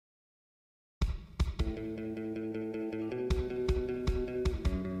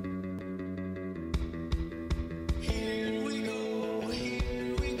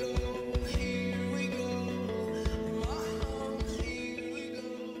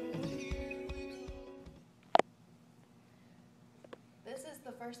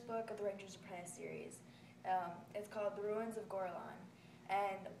first book of the Ranger's Apprentice series. It's called The Ruins of Gorlan.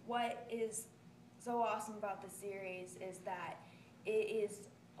 And what is so awesome about the series is that it is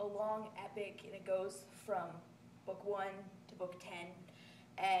a long epic, and it goes from book 1 to book 10.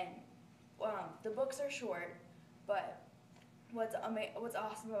 And the books are short, but what's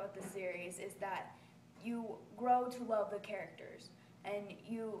awesome about this series is that you grow to love the characters, and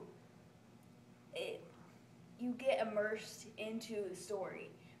you get immersed into the story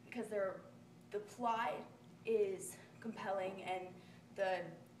because the plot is compelling, and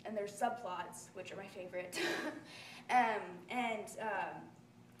there's subplots, which are my favorite.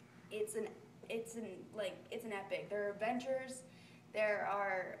 It's an epic. There are adventures, there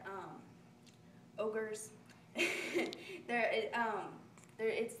are ogres.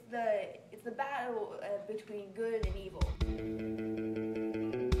 It's the battle between good and evil.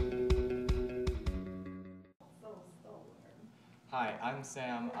 Hi, I'm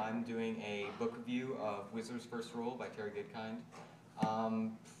Sam. I'm doing a book review of Wizard's First Rule by Terry Goodkind.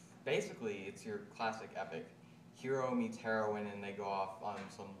 Basically, it's your classic epic. Hero meets heroine and they go off on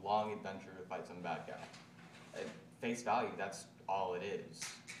some long adventure to fight some bad guy. At face value, that's all it is.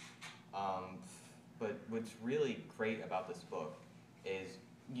 But what's really great about this book is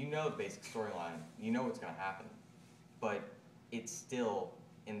you know the basic storyline, you know what's going to happen, but it still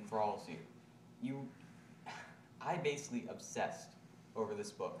enthralls you. I basically obsessed over this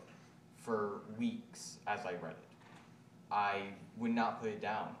book for weeks as I read it. I would not put it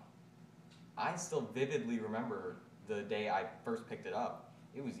down. I still vividly remember the day I first picked it up.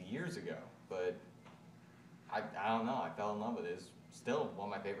 It was years ago, but I don't know, I fell in love with it. It's still one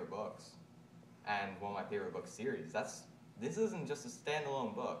of my favorite books, and one of my favorite book series. This isn't just a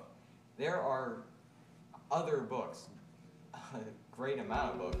standalone book. There are other books, a great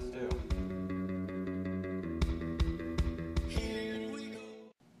amount of books too.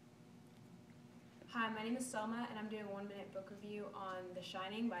 Hi, my name is Selma, and I'm doing a 1-minute book review on The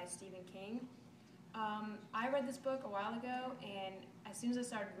Shining by Stephen King. I read this book a while ago, and as soon as I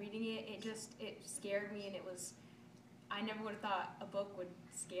started reading it, it scared me, and I never would have thought a book would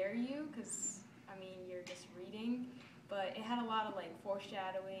scare you, because, I mean, you're just reading, but it had a lot of,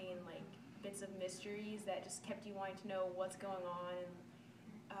 foreshadowing and, bits of mysteries that just kept you wanting to know what's going on, and,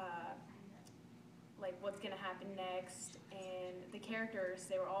 what's going to happen next. And the characters,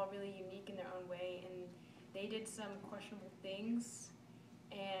 they were all really unique in their own way, and they did some questionable things,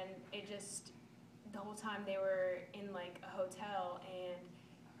 and the whole time they were in a hotel, and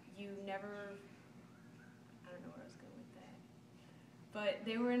you never, I don't know where I was going with that, but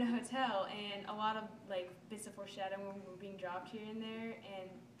they were in a hotel, and a lot of bits of foreshadowing were being dropped here and there, and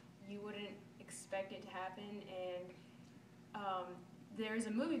you wouldn't expect it to happen. And there's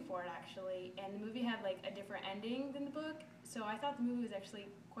a movie for it actually, and the movie had a different ending than the book, so I thought the movie was actually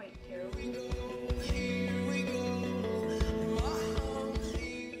quite terrible.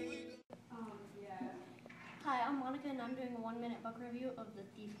 Hi, I'm Monica, and I'm doing a 1-minute book review of The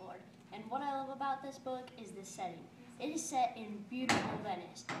Thief Lord. And what I love about this book is the setting. It is set in beautiful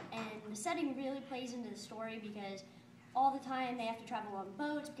Venice, and the setting really plays into the story because all the time they have to travel on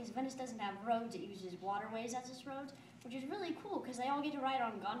boats because Venice doesn't have roads, it uses waterways as its roads, which is really cool because they all get to ride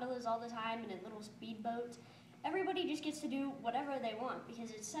on gondolas all the time and in little speedboats. Everybody just gets to do whatever they want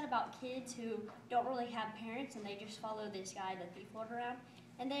because it's set about kids who don't really have parents, and they just follow this guy, the Thief Lord, around.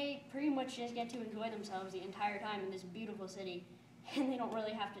 And they pretty much just get to enjoy themselves the entire time in this beautiful city, and they don't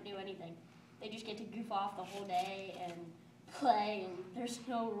really have to do anything. They just get to goof off the whole day and play, and there's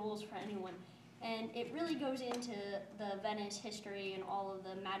no rules for anyone. And it really goes into the Venice history and all of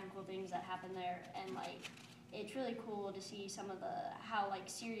the magical things that happen there, and it's really cool to see some of how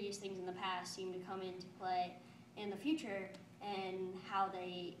serious things in the past seem to come into play in the future, and how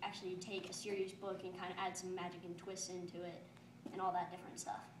they actually take a serious book and kind of add some magic and twists into it, and all that different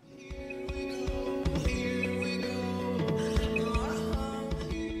stuff.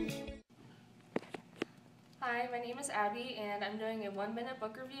 Hi, my name is Abby, and I'm doing a 1-minute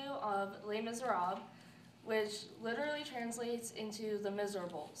book review of Les Miserables, which literally translates into The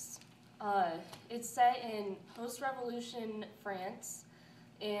Miserables. It's set in post-revolution France,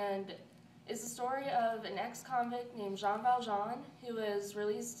 and it's the story of an ex-convict named Jean Valjean who is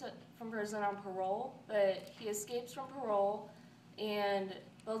released from prison on parole, but he escapes from parole and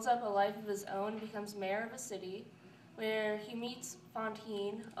builds up a life of his own and becomes mayor of a city, where he meets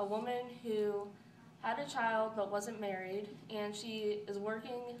Fantine, a woman who had a child but wasn't married, and she is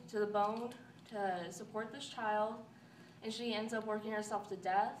working to the bone to support this child, and she ends up working herself to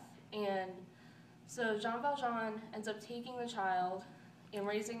death. And so Jean Valjean ends up taking the child and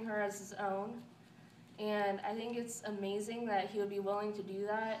raising her as his own, And I think it's amazing that he would be willing to do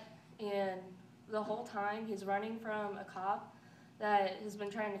that. And the whole time he's running from a cop that has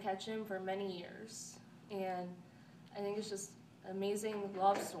been trying to catch him for many years. And I think it's just an amazing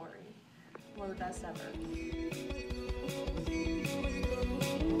love story. One of the best ever.